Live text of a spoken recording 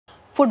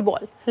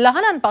Football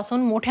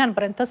लहानांपासून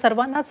मोठ्यांपर्यंत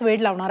सर्वांनाच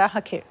वेड लावणारा हा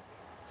खेळ।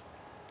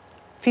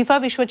 फिफा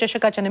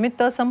विश्वचषकाच्या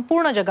निमित्त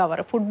संपूर्ण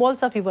जगावर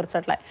फुटबॉलचा फीवर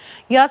चढलाय।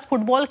 याच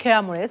फुटबॉल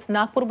खेळामुळेच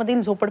नागपूरमधील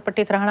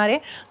झोपडपट्टीत राहणारे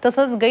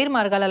तसंच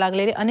गैरमार्गाला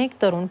लागलेले अनेक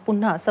तरुण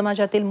पुन्हा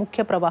समाजातील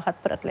मुख्य प्रवाहात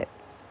परतले।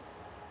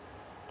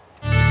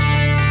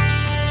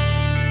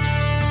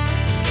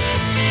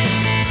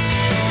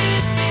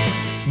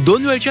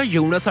 दोन वेळच्या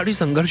जेवणासाठी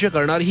संघर्ष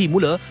करणारी ही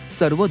मुलं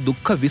सर्व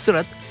दुःख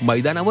विसरत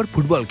मैदानावर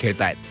फुटबॉल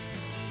खेळतायत।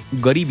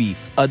 गरिबी,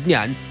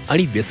 अज्ञान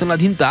आणि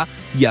व्यसनाधीनता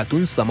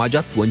यातून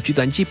समाजात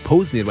वंचितांची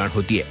फौज निर्माण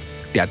होतीये।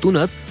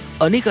 त्यातूनच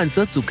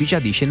अनेकांचं चुकीच्या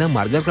दिशेने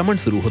मार्गक्रमण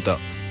सुरू होतं।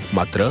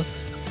 मात्र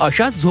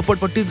अशाच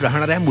झोपडपट्टीत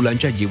राहणाऱ्या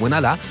मुलांच्या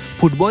जीवनाला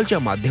फुटबॉलच्या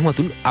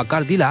माध्यमातून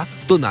आकार दिला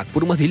तो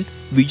नागपूरमधील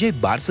विजय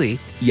बारसे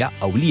या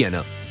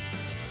अवलियानं।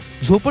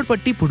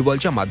 झोपडपट्टी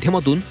फुटबॉलच्या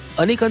माध्यमातून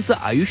अनेकांचं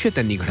आयुष्य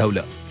त्यांनी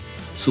घडवलं।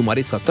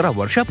 सुमारे 17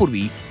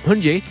 वर्षापूर्वी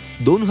म्हणजे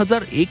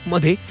 2001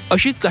 मध्ये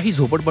अशीच काही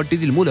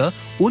झोपडपट्टीतील मुलं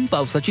ऊन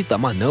पावसाची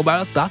तमा न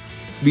बाळगता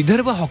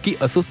विदर्भ हॉकी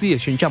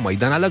असोसिएशनच्या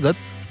मैदानालगत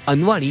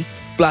अनवाणी,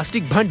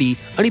 प्लास्टिक भांडी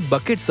आणि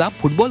बकेटचा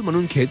फुटबॉल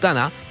म्हणून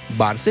खेळताना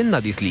बारसेंना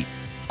दिसली।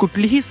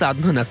 कुठलीही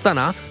साधनं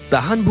नसताना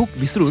तहानभूक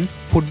विसरून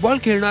फुटबॉल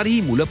खेळणारी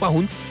ही मुलं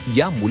पाहून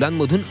या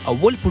मुलांमधून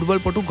अव्वल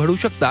फुटबॉलपटू घडू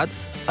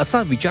शकतात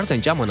असा विचार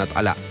त्यांच्या मनात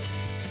आला।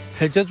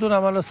 ह्याच्यातून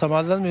आम्हाला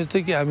समाधान मिळतं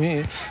की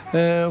आम्ही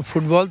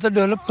फुटबॉल तर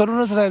डेव्हलप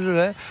करूनच राहिलेलो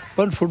आहे,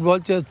 पण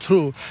फुटबॉलच्या थ्रू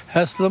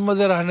ह्या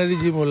स्लममध्ये राहणारी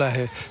जी मुलं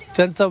आहे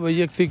त्यांचा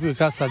वैयक्तिक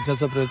विकास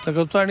साधण्याचा प्रयत्न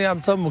करतो आणि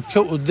आमचा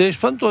मुख्य उद्देश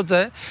पण तोच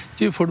आहे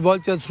की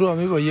फुटबॉलच्या थ्रू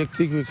आम्ही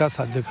वैयक्तिक विकास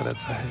साध्य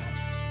करायचा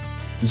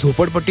आहे।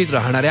 झोपडपट्टीत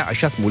राहणाऱ्या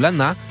अशाच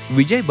मुलांना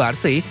विजय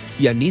बारसे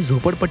यांनी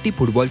झोपडपट्टी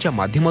फुटबॉलच्या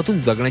माध्यमातून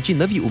जगण्याची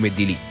नवी उमेद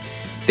दिली।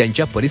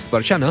 त्यांच्या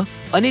परिस्पर्शानं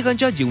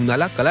अनेकांच्या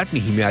जीवनाला कलाटणी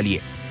मिळाली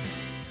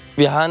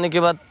आहे। यहाँ आने के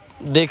बाद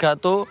देखा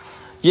तो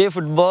ये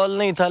फुटबॉल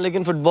नहीं था,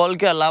 लेकिन फुटबॉल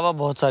के अलावा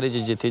बहुत सारी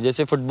चीज़ें थी।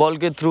 जैसे फुटबॉल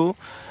के थ्रू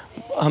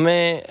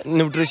हमें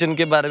न्यूट्रिशन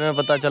के बारे में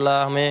पता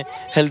चला, हमें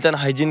हेल्थ एंड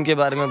हाइजीन के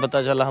बारे में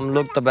पता चला। हम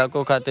लोग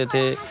तंबाकू खाते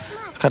थे,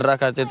 खर्रा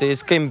खाते थे,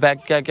 इसके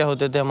इम्पैक्ट क्या क्या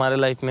होते थे हमारे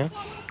लाइफ में,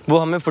 वो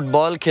हमें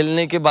फुटबॉल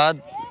खेलने के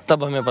बाद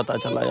तब हमें पता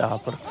चला यहाँ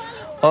पर।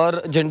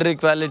 और जेंडर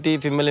इक्वालिटी,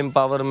 फीमेल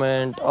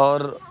एम्पावरमेंट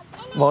और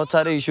बहुत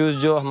सारे इश्यूज़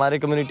जो हमारे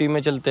कम्युनिटी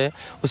में चलते हैं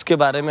उसके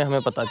बारे में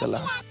हमें पता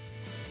चला।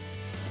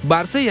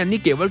 बारसे यांनी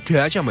केवळ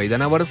खेळाच्या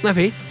मैदानावरच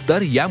नव्हे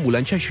तर या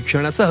मुलांच्या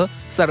शिक्षणासह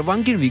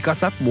सर्वांगीण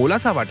विकासात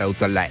मोलाचा वाटा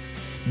उचललाय।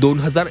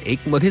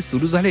 2001 मध्ये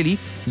सुरू झालेली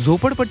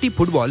झोपडपट्टी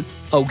फुटबॉल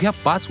अवघ्या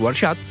 5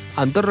 वर्षात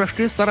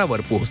आंतरराष्ट्रीय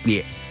स्तरावर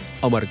पोहोचलीये।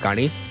 अमर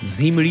Kane,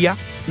 Zee media,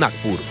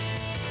 Nagpur.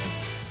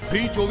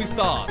 Zee 24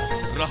 तास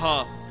रहा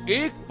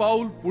एक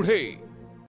पाऊल पुढे।